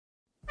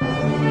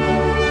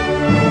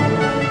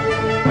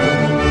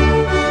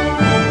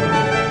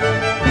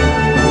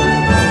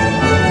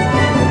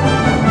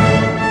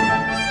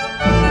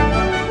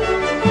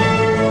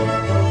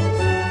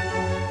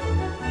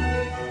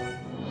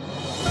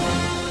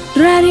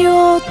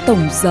Radio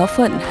Tổng Giáo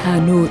phận Hà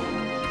Nội.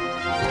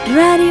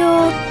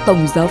 Radio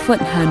Tổng Giáo phận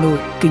Hà Nội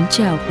kính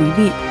chào quý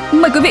vị.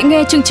 Mời quý vị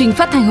nghe chương trình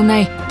phát thanh hôm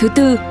nay, thứ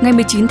Tư, ngày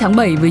 19 tháng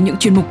 7 với những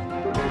chuyên mục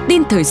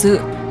tin thời sự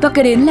và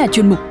kế đến là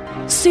chuyên mục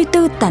suy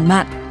tư tản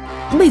mạn.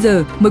 Bây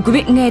giờ mời quý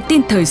vị nghe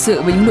tin thời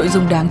sự với những nội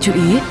dung đáng chú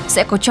ý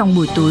sẽ có trong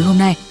buổi tối hôm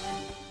nay.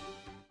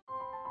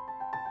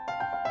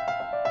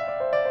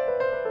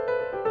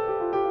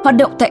 Hoạt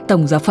động tại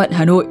Tổng Giáo phận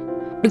Hà Nội.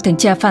 Đức Thánh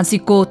Cha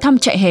Francisco thăm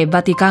trại hè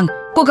Vatican,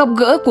 cuộc gặp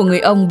gỡ của người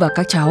ông và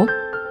các cháu.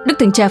 Đức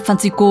Thánh Cha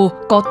Francisco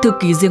có thư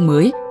ký riêng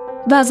mới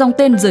và dòng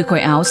tên rời khỏi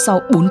Áo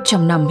sau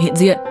 400 năm hiện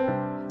diện.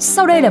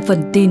 Sau đây là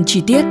phần tin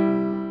chi tiết.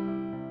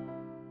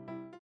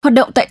 Hoạt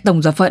động tại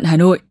Tổng Giáo phận Hà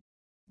Nội.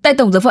 Tại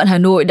Tổng Giáo phận Hà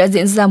Nội đã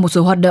diễn ra một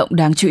số hoạt động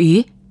đáng chú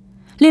ý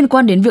liên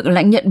quan đến việc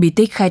lãnh nhận bí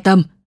tích khai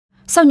tâm.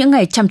 Sau những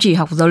ngày chăm chỉ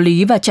học giáo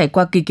lý và trải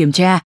qua kỳ kiểm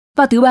tra,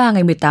 vào thứ Ba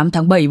ngày 18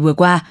 tháng 7 vừa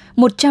qua,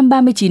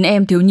 139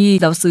 em thiếu nhi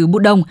giáo xứ Bút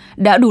Đông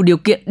đã đủ điều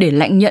kiện để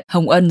lãnh nhận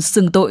hồng ân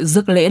xưng tội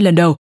rước lễ lần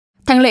đầu.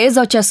 Thánh lễ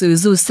do cha xứ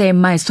Giuse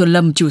Mai Xuân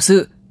Lâm chủ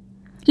sự.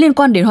 Liên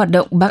quan đến hoạt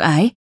động bác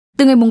ái,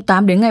 từ ngày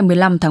 8 đến ngày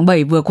 15 tháng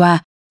 7 vừa qua,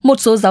 một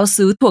số giáo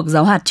xứ thuộc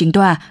giáo hạt chính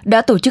tòa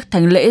đã tổ chức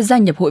thánh lễ gia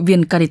nhập hội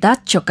viên Caritas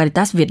cho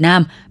Caritas Việt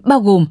Nam, bao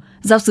gồm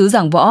giáo xứ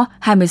Giảng Võ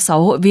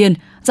 26 hội viên,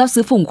 giáo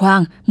xứ Phùng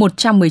Khoang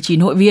 119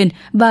 hội viên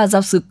và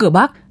giáo xứ Cửa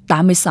Bắc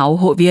 86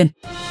 hội viên.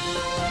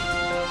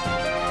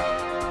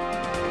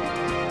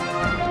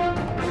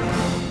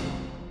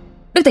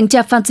 Đức Thánh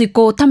Cha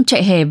Francisco thăm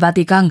trại hè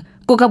Vatican,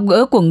 cuộc gặp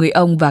gỡ của người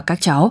ông và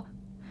các cháu.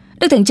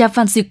 Đức Thánh Cha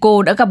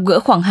Francisco đã gặp gỡ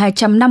khoảng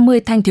 250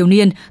 thanh thiếu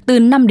niên từ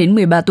 5 đến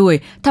 13 tuổi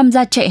tham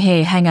gia trại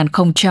hè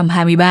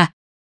 2023.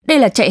 Đây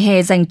là trại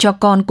hè dành cho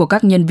con của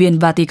các nhân viên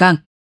Vatican.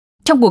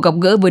 Trong cuộc gặp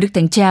gỡ với Đức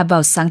Thánh Cha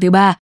vào sáng thứ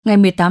Ba, ngày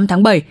 18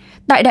 tháng 7,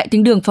 tại Đại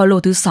Thính đường Phaolô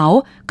thứ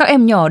 6, các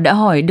em nhỏ đã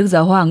hỏi Đức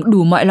Giáo Hoàng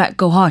đủ mọi loại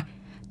câu hỏi.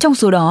 Trong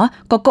số đó,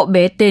 có cậu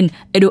bé tên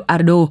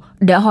Eduardo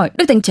đã hỏi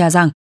Đức Thánh Cha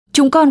rằng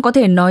chúng con có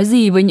thể nói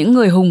gì với những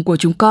người hùng của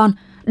chúng con,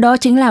 đó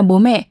chính là bố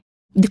mẹ.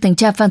 Đức Thánh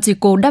Cha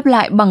Francisco đáp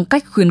lại bằng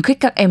cách khuyến khích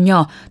các em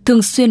nhỏ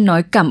thường xuyên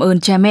nói cảm ơn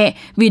cha mẹ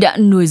vì đã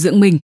nuôi dưỡng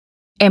mình.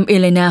 Em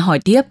Elena hỏi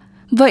tiếp,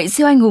 vậy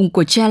siêu anh hùng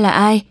của cha là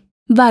ai?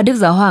 Và Đức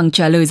Giáo Hoàng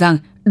trả lời rằng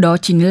đó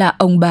chính là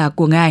ông bà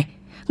của Ngài.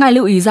 Ngài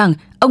lưu ý rằng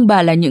ông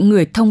bà là những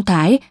người thông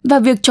thái và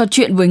việc trò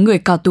chuyện với người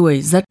cao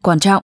tuổi rất quan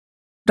trọng.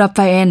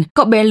 Raphael,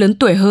 cậu bé lớn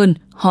tuổi hơn,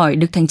 hỏi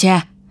Đức Thánh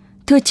Cha,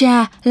 thưa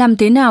cha, làm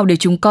thế nào để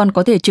chúng con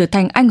có thể trở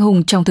thành anh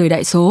hùng trong thời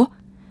đại số?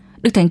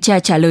 Đức Thánh Cha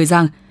trả lời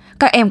rằng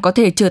các em có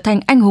thể trở thành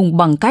anh hùng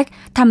bằng cách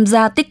tham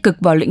gia tích cực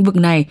vào lĩnh vực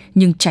này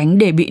nhưng tránh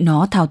để bị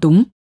nó thao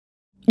túng.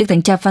 Đức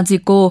Thánh Cha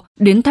Francisco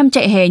đến thăm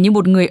trại hè như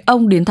một người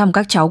ông đến thăm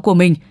các cháu của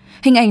mình.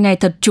 Hình ảnh này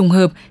thật trùng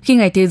hợp khi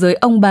Ngày Thế giới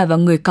ông bà và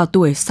người cao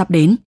tuổi sắp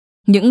đến.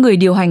 Những người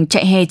điều hành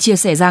trại hè chia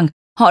sẻ rằng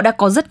họ đã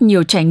có rất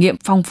nhiều trải nghiệm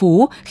phong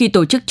phú khi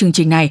tổ chức chương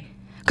trình này.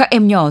 Các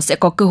em nhỏ sẽ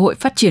có cơ hội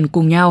phát triển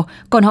cùng nhau,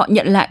 còn họ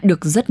nhận lại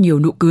được rất nhiều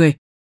nụ cười.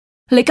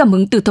 Lấy cảm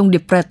hứng từ thông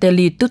điệp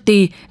Fratelli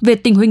Tutti về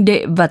tình huynh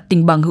đệ và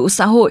tình bằng hữu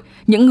xã hội,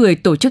 những người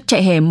tổ chức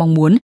trại hè mong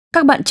muốn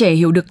các bạn trẻ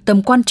hiểu được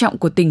tầm quan trọng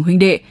của tình huynh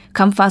đệ,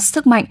 khám phá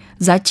sức mạnh,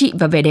 giá trị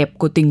và vẻ đẹp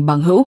của tình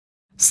bằng hữu.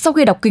 Sau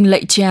khi đọc kinh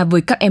lạy cha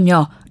với các em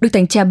nhỏ, Đức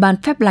Thánh Cha ban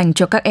phép lành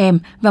cho các em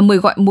và mời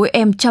gọi mỗi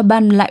em trao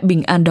ban lại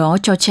bình an đó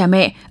cho cha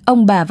mẹ,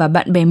 ông bà và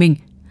bạn bè mình.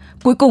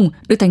 Cuối cùng,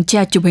 Đức Thánh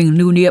Cha chụp hình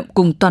lưu niệm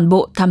cùng toàn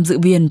bộ tham dự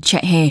viên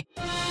trại hè.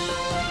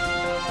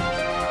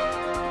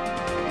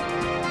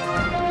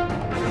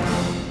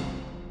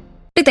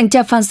 Đức Thánh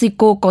Cha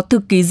Francisco có thư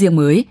ký riêng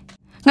mới.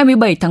 Ngày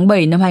 17 tháng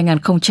 7 năm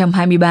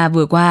 2023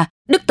 vừa qua,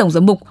 Đức Tổng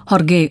giám mục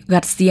Jorge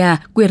Garcia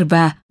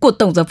Cuerva của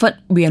Tổng giáo phận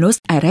Buenos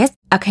Aires,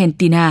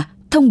 Argentina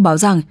thông báo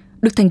rằng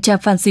Đức Thánh Cha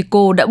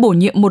Francisco đã bổ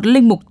nhiệm một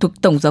linh mục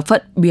thuộc Tổng giáo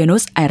phận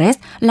Buenos Aires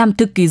làm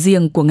thư ký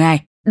riêng của Ngài.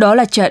 Đó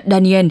là cha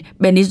Daniel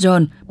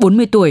Benizon,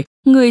 40 tuổi,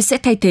 người sẽ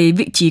thay thế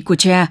vị trí của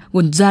cha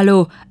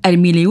Gonzalo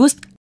Emilius.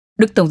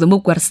 Đức Tổng giám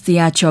mục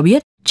Garcia cho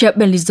biết cha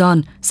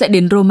Benizon sẽ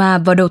đến Roma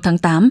vào đầu tháng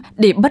 8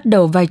 để bắt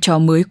đầu vai trò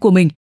mới của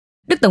mình.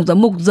 Đức Tổng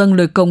giám mục dâng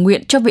lời cầu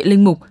nguyện cho vị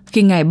linh mục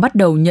khi Ngài bắt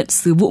đầu nhận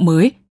sứ vụ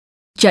mới.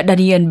 Cha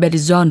Daniel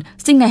Benizon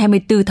sinh ngày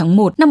 24 tháng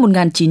 1 năm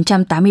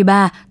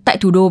 1983 tại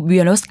thủ đô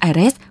Buenos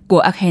Aires của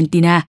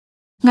Argentina.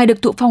 Ngài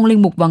được thụ phong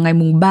linh mục vào ngày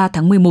 3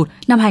 tháng 11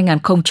 năm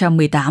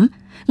 2018.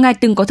 Ngài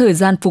từng có thời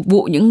gian phục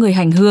vụ những người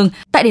hành hương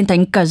tại đền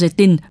thánh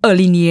Cajetin ở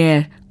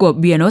Liniers của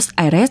Buenos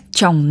Aires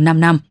trong 5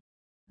 năm.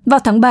 Vào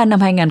tháng 3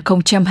 năm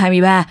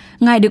 2023,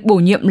 Ngài được bổ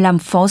nhiệm làm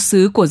phó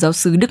sứ của giáo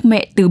xứ Đức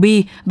Mẹ Từ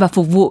Bi và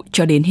phục vụ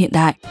cho đến hiện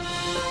tại.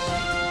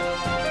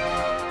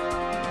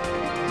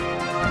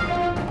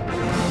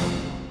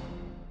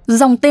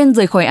 Dòng tên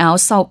rời khỏi Áo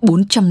sau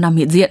 400 năm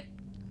hiện diện.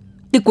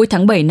 Từ cuối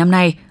tháng 7 năm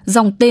nay,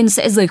 dòng tên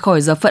sẽ rời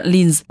khỏi giáo phận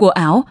Linz của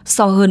Áo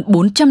sau hơn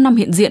 400 năm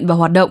hiện diện và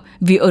hoạt động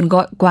vì ơn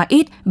gọi quá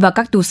ít và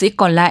các tu sĩ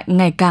còn lại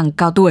ngày càng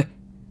cao tuổi.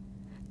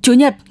 Chủ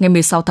nhật, ngày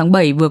 16 tháng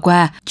 7 vừa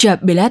qua, cha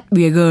Belat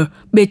Bieger,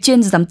 bề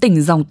trên giám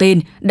tỉnh dòng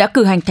tên, đã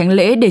cử hành thánh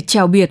lễ để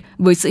chào biệt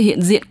với sự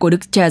hiện diện của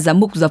Đức cha giám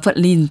mục giáo phận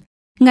Linz.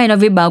 Ngài nói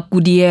với báo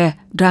Cudier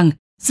rằng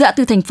dã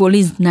từ thành phố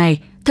Linz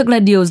này thực là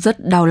điều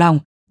rất đau lòng.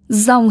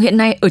 Dòng hiện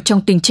nay ở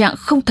trong tình trạng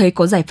không thấy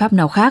có giải pháp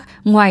nào khác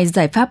ngoài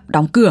giải pháp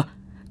đóng cửa.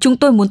 Chúng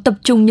tôi muốn tập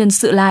trung nhân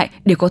sự lại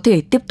để có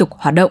thể tiếp tục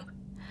hoạt động.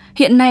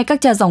 Hiện nay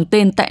các cha dòng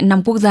tên tại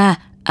 5 quốc gia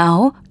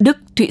Áo, Đức,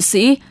 Thụy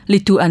Sĩ,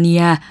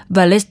 Lithuania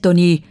và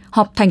Estonia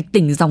họp thành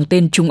tỉnh dòng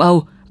tên Trung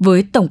Âu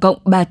với tổng cộng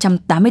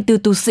 384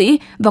 tu sĩ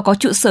và có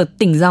trụ sở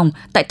tỉnh dòng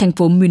tại thành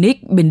phố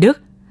Munich bên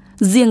Đức.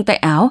 Riêng tại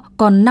Áo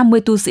còn 50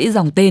 tu sĩ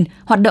dòng tên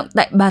hoạt động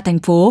tại 3 thành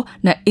phố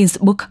là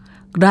Innsbruck,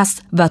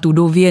 Graz và thủ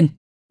đô Viên.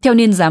 Theo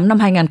niên giám năm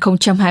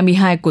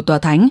 2022 của Tòa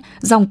Thánh,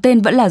 dòng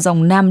tên vẫn là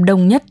dòng nam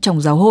đông nhất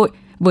trong giáo hội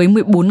với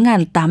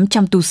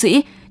 14.800 tu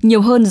sĩ,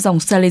 nhiều hơn dòng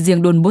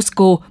Salesian Don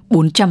Bosco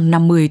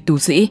 450 tu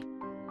sĩ.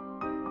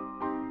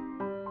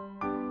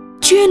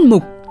 Chuyên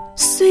mục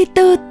Suy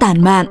tư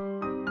tản mạn.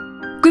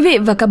 Quý vị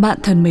và các bạn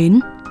thân mến,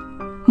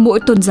 mỗi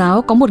tôn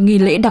giáo có một nghi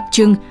lễ đặc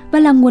trưng và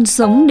là nguồn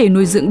sống để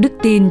nuôi dưỡng đức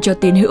tin cho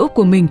tín hữu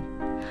của mình.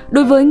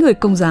 Đối với người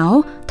Công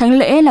giáo, thánh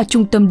lễ là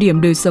trung tâm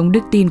điểm đời sống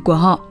đức tin của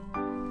họ.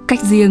 Cách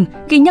riêng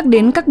khi nhắc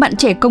đến các bạn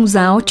trẻ Công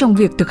giáo trong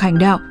việc thực hành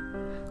đạo.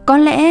 Có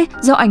lẽ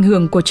do ảnh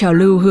hưởng của trào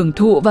lưu hưởng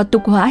thụ và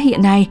tục hóa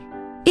hiện nay,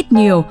 ít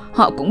nhiều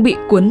họ cũng bị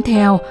cuốn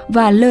theo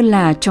và lơ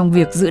là trong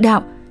việc giữ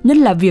đạo, nhất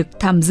là việc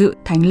tham dự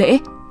thánh lễ.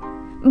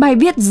 Bài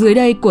viết dưới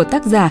đây của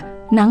tác giả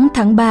Nắng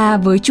tháng 3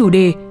 với chủ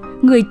đề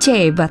Người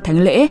trẻ và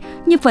thánh lễ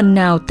như phần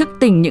nào thức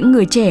tỉnh những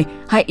người trẻ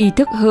hãy ý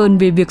thức hơn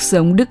về việc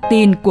sống đức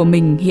tin của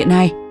mình hiện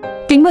nay.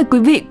 Kính mời quý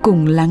vị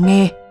cùng lắng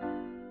nghe.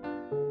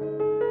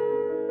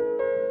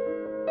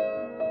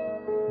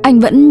 Anh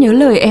vẫn nhớ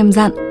lời em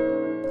dặn.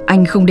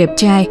 Anh không đẹp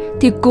trai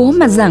thì cố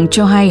mà giảng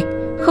cho hay,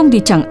 không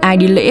thì chẳng ai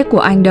đi lễ của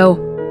anh đâu,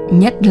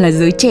 nhất là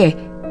giới trẻ.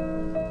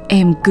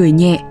 Em cười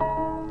nhẹ.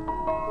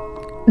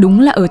 Đúng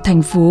là ở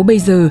thành phố bây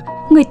giờ,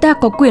 người ta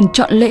có quyền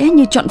chọn lễ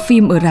như chọn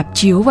phim ở rạp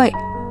chiếu vậy.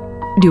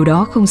 Điều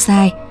đó không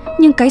sai,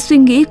 nhưng cái suy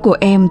nghĩ của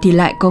em thì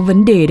lại có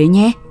vấn đề đấy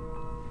nhé.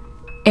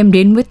 Em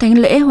đến với thánh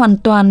lễ hoàn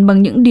toàn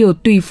bằng những điều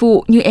tùy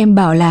phụ như em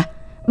bảo là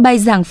bài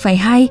giảng phải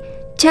hay,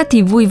 cha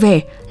thì vui vẻ,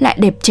 lại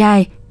đẹp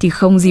trai thì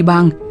không gì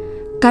bằng,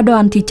 ca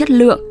đoàn thì chất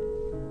lượng.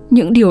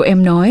 Những điều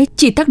em nói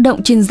chỉ tác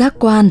động trên giác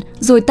quan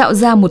rồi tạo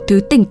ra một thứ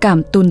tình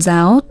cảm tôn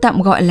giáo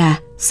tạm gọi là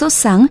sốt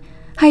sắng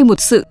hay một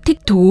sự thích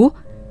thú.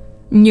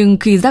 Nhưng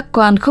khi giác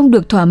quan không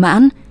được thỏa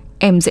mãn,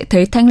 em sẽ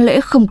thấy thánh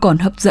lễ không còn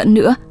hấp dẫn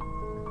nữa.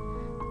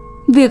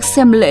 Việc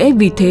xem lễ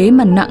vì thế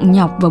mà nặng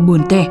nhọc và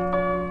buồn tẻ.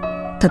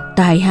 Thật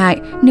tài hại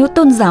nếu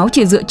tôn giáo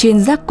chỉ dựa trên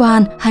giác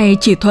quan hay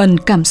chỉ thuần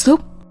cảm xúc.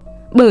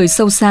 Bởi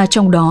sâu xa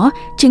trong đó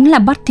chính là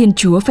bắt Thiên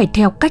Chúa phải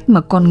theo cách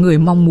mà con người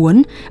mong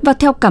muốn và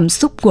theo cảm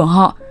xúc của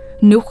họ,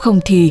 nếu không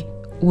thì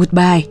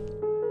goodbye.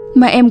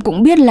 Mà em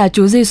cũng biết là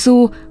Chúa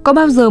Giêsu có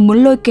bao giờ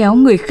muốn lôi kéo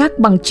người khác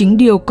bằng chính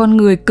điều con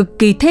người cực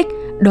kỳ thích,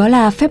 đó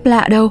là phép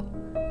lạ đâu.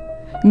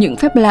 Những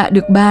phép lạ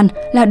được ban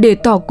là để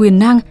tỏ quyền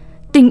năng,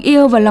 tình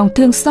yêu và lòng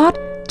thương xót,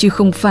 chứ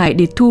không phải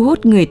để thu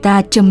hút người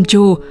ta trầm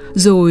trồ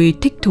rồi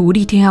thích thú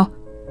đi theo.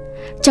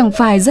 Chẳng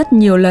phải rất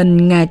nhiều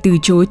lần Ngài từ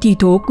chối thi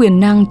thố quyền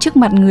năng trước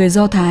mặt người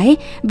Do Thái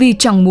vì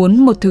chẳng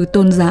muốn một thứ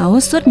tôn giáo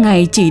suốt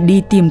ngày chỉ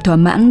đi tìm thỏa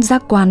mãn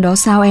giác quan đó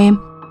sao em?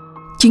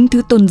 Chính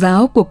thứ tôn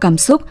giáo của cảm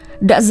xúc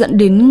đã dẫn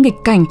đến nghịch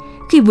cảnh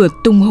khi vừa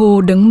tung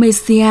hô đấng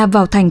Messia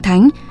vào thành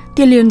thánh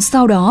thì liền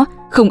sau đó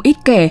không ít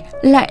kẻ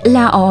lại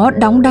la ó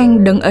đóng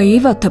đanh đấng ấy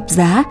vào thập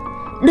giá.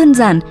 Đơn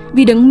giản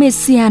vì đấng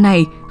Messia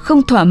này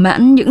không thỏa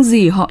mãn những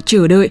gì họ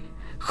chờ đợi,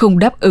 không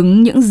đáp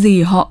ứng những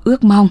gì họ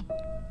ước mong.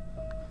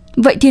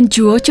 Vậy Thiên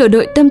Chúa chờ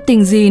đợi tâm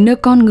tình gì nơi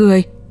con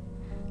người?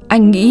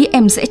 Anh nghĩ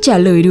em sẽ trả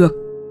lời được.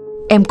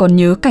 Em còn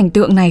nhớ cảnh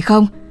tượng này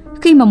không?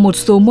 Khi mà một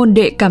số môn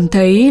đệ cảm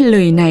thấy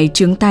lời này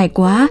chướng tai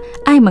quá,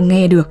 ai mà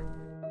nghe được.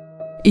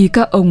 Ý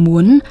các ông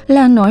muốn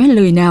là nói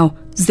lời nào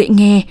dễ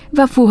nghe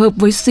và phù hợp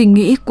với suy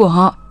nghĩ của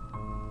họ.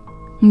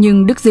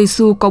 Nhưng Đức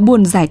Giêsu có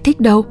buồn giải thích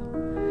đâu.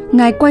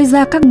 Ngài quay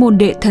ra các môn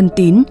đệ thân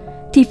tín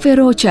thì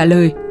Phêrô trả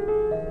lời: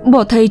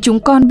 bỏ thầy chúng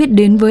con biết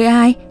đến với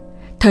ai?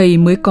 Thầy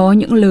mới có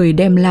những lời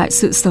đem lại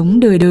sự sống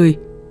đời đời.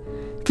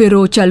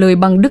 Phêrô trả lời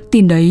bằng đức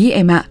tin đấy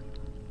em ạ.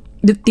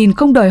 Đức tin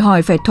không đòi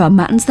hỏi phải thỏa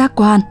mãn giác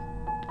quan.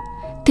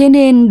 Thế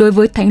nên đối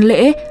với thánh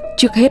lễ,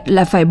 trước hết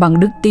là phải bằng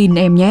đức tin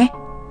em nhé.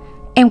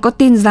 Em có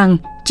tin rằng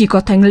chỉ có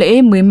thánh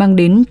lễ mới mang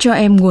đến cho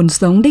em nguồn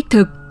sống đích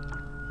thực?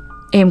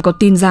 Em có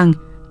tin rằng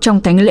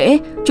trong thánh lễ,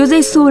 Chúa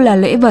Giêsu là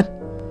lễ vật,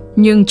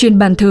 nhưng trên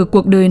bàn thờ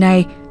cuộc đời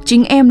này,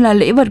 chính em là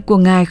lễ vật của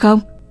Ngài không?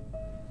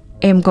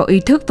 Em có ý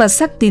thức và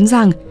xác tín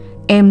rằng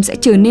em sẽ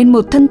trở nên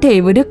một thân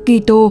thể với Đức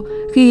Kitô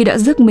khi đã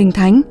rước mình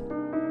thánh.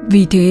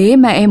 Vì thế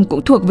mà em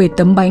cũng thuộc về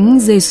tấm bánh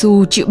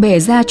Giêsu chịu bẻ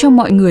ra cho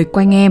mọi người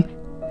quanh em.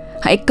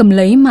 Hãy cầm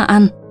lấy mà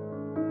ăn.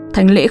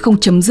 Thánh lễ không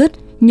chấm dứt,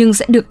 nhưng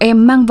sẽ được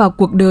em mang vào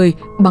cuộc đời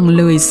bằng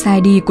lời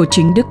sai đi của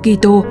chính Đức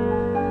Kitô.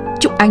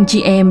 Chúc anh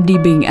chị em đi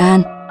bình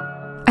an.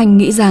 Anh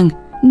nghĩ rằng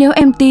nếu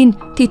em tin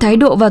thì thái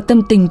độ và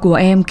tâm tình của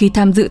em khi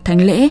tham dự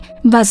thánh lễ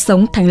và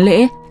sống thánh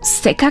lễ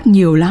sẽ khác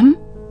nhiều lắm.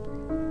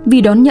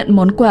 Vì đón nhận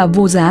món quà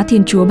vô giá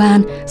Thiên Chúa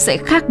ban sẽ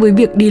khác với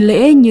việc đi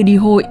lễ như đi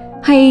hội,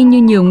 hay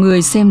như nhiều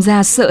người xem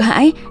ra sợ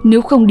hãi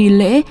nếu không đi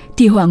lễ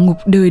thì hỏa ngục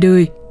đời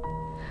đời.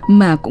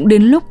 Mà cũng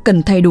đến lúc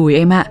cần thay đổi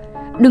em ạ.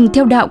 đừng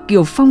theo đạo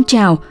kiểu phong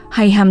trào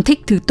hay ham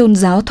thích thứ tôn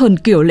giáo thuần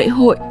kiểu lễ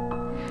hội.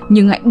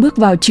 Nhưng hãy bước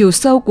vào chiều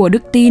sâu của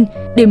đức tin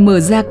để mở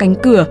ra cánh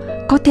cửa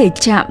có thể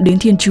chạm đến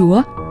Thiên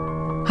Chúa.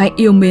 Hãy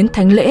yêu mến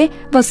thánh lễ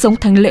và sống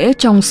thánh lễ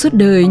trong suốt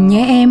đời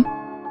nhé em.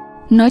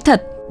 Nói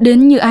thật,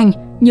 đến như anh,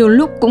 nhiều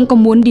lúc cũng có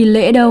muốn đi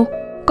lễ đâu.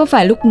 Có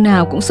phải lúc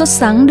nào cũng sốt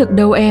sắng được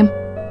đâu em.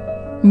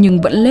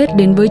 Nhưng vẫn lết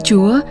đến với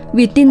Chúa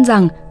vì tin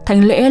rằng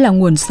thánh lễ là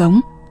nguồn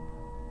sống.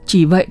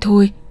 Chỉ vậy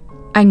thôi,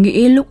 anh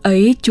nghĩ lúc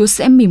ấy Chúa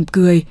sẽ mỉm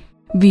cười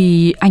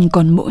vì anh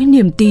còn mỗi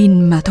niềm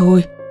tin mà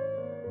thôi.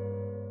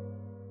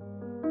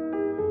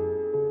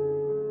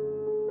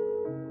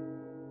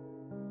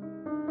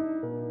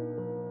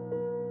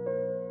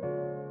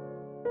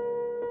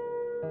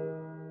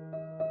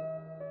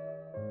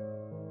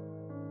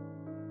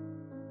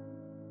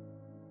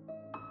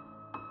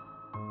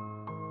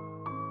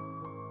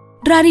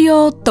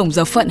 Radio Tổng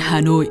giáo phận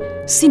Hà Nội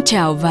xin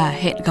chào và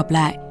hẹn gặp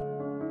lại.